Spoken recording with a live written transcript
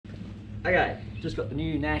Okay, just got the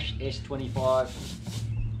new Naish S25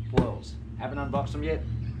 foils. Haven't unboxed them yet.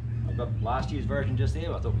 I've got last year's version just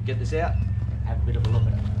there. I thought we'd get this out, have a bit of a look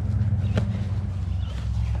at it.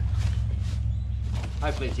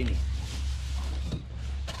 Hopefully it's in here.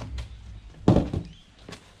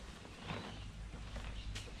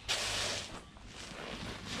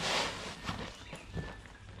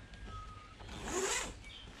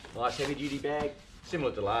 Nice heavy duty bag,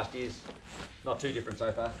 similar to last year's, not too different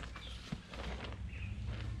so far.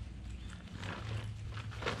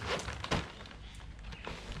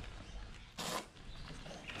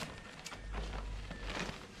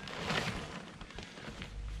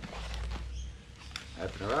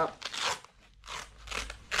 Open her up.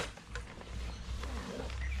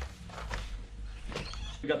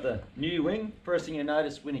 We've got the new wing. First thing you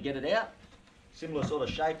notice when you get it out, similar sort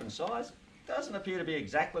of shape and size. Doesn't appear to be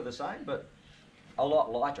exactly the same, but a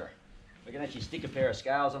lot lighter. We can actually stick a pair of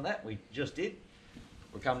scales on that. We just did.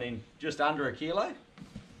 We're coming in just under a kilo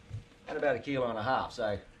and about 1.5 kilos.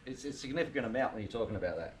 So it's a significant amount when you're talking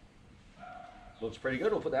about that. Looks pretty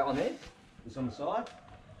good. We'll put that one there. This on the side.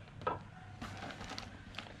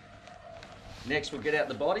 Next we'll get out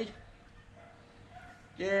the body.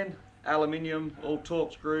 Again, aluminium, all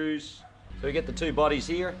torque screws. So we get the two bodies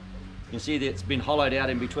here. You can see that it's been hollowed out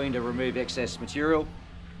in between to remove excess material.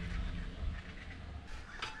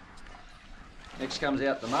 Next comes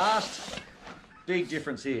out the mast. Big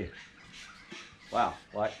difference here. Wow,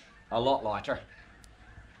 like a lot lighter.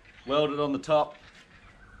 Welded on the top,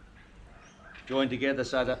 joined together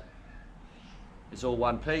so that it's all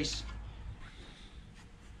one piece.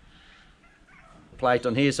 Plate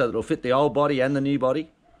on here so that it'll fit the old body and the new body,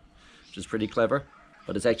 which is pretty clever,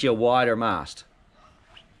 but it's actually a wider mast.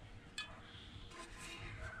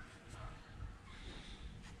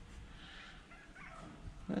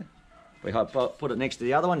 We put it next to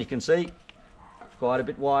the other one, you can see quite a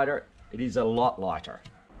bit wider. It is a lot lighter.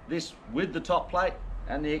 This, with the top plate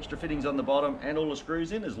and the extra fittings on the bottom and all the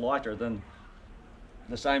screws in, is lighter than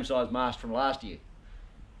the same size mast from last year.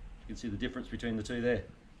 You can see the difference between the two there.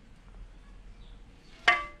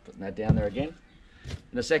 Putting that down there again.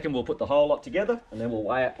 In a second we'll put the whole lot together and then we'll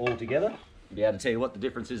weigh it all together and be able to tell you what the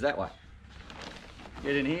difference is that way.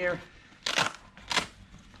 Get in here.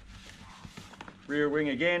 Rear wing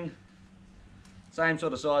again. Same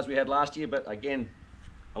sort of size we had last year, but again,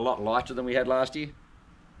 a lot lighter than we had last year.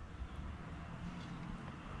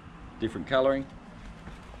 Different colouring.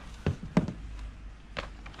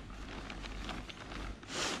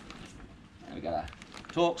 And we've got a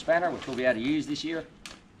torque spanner, which we'll be able to use this year.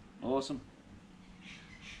 Awesome.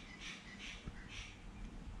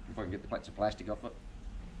 If I can get the plates of plastic off it.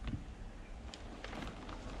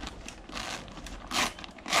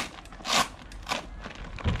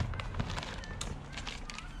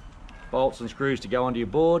 Bolts and screws to go onto your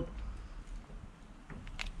board.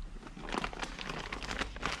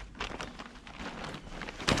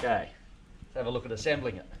 Okay, let's have a look at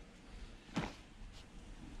assembling it.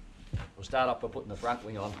 We'll start off by putting the front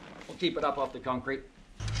wing on. We'll keep it up off the concrete.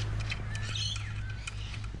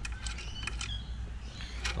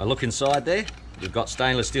 I look inside there, we've got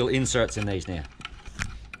stainless steel inserts in these now,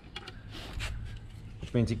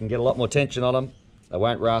 which means you can get a lot more tension on them. They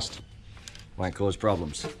won't rust, won't cause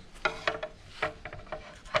problems.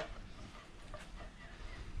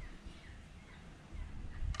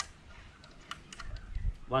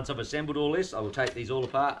 Once I've assembled all this, I will take these all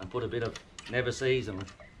apart and put a bit of never sees on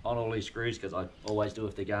all these screws, because I always do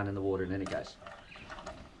if they're going in the water in any case.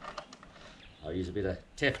 I'll use a bit of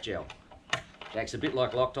Tef gel. It acts a bit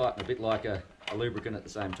like Loctite and a bit like a lubricant at the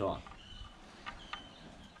same time.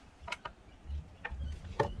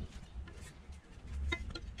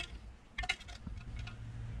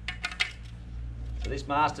 So this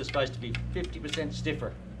mast is supposed to be 50%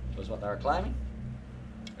 stiffer, was what they were claiming.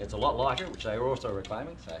 It's a lot lighter, which they also were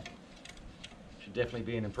claiming, so should definitely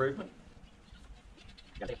be an improvement.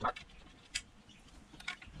 You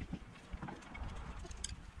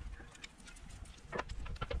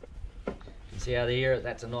can see out here,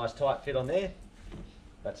 that's a nice tight fit on there,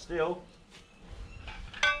 but still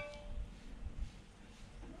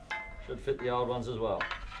should fit the old ones as well.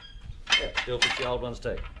 Yeah, still fits the old ones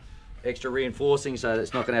too. Extra reinforcing so that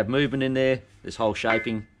it's not going to have movement in there, this whole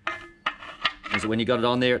shaping. And so when you got it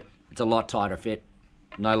on there, it's a lot tighter fit,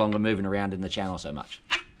 no longer moving around in the channel so much.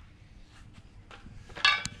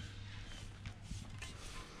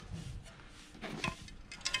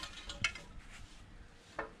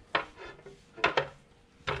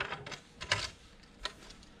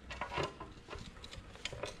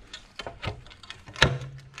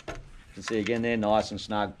 You can see again there, nice and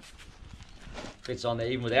snug. fits on there.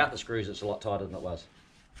 Even without the screws, it's a lot tighter than it was.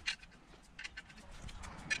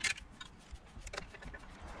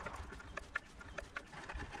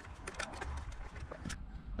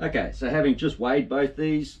 Okay, so having just weighed both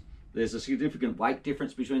these, there's a significant weight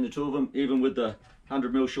difference between the two of them, even with the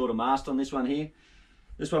 100mm shorter mast on this one here.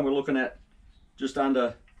 This one we're looking at just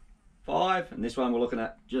under 5, and this one we're looking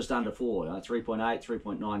at just under 4, 3.8,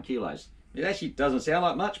 3.9 kilos. It actually doesn't sound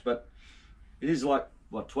like much, but it is like,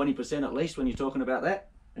 what, 20% at least when you're talking about that.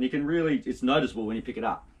 And you can really, it's noticeable when you pick it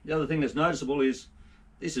up. The other thing that's noticeable is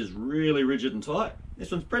this is really rigid and tight.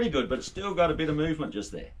 This one's pretty good, but it's still got a bit of movement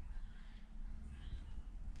just there.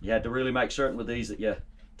 You had to really make certain with these that you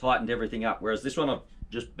tightened everything up, whereas this one I've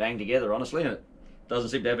just banged together, honestly, and it doesn't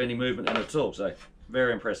seem to have any movement in it at all, so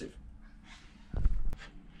very impressive.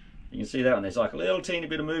 You can see that one, there's like a little teeny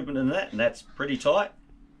bit of movement in that, and that's pretty tight,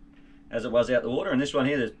 as it was out the water. And this one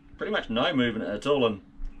here, there's pretty much no movement at all, and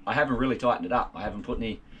I haven't really tightened it up. I haven't put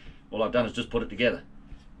any, all I've done is just put it together.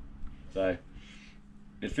 So,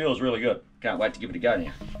 it feels really good. Can't wait to give it a go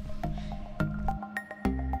now.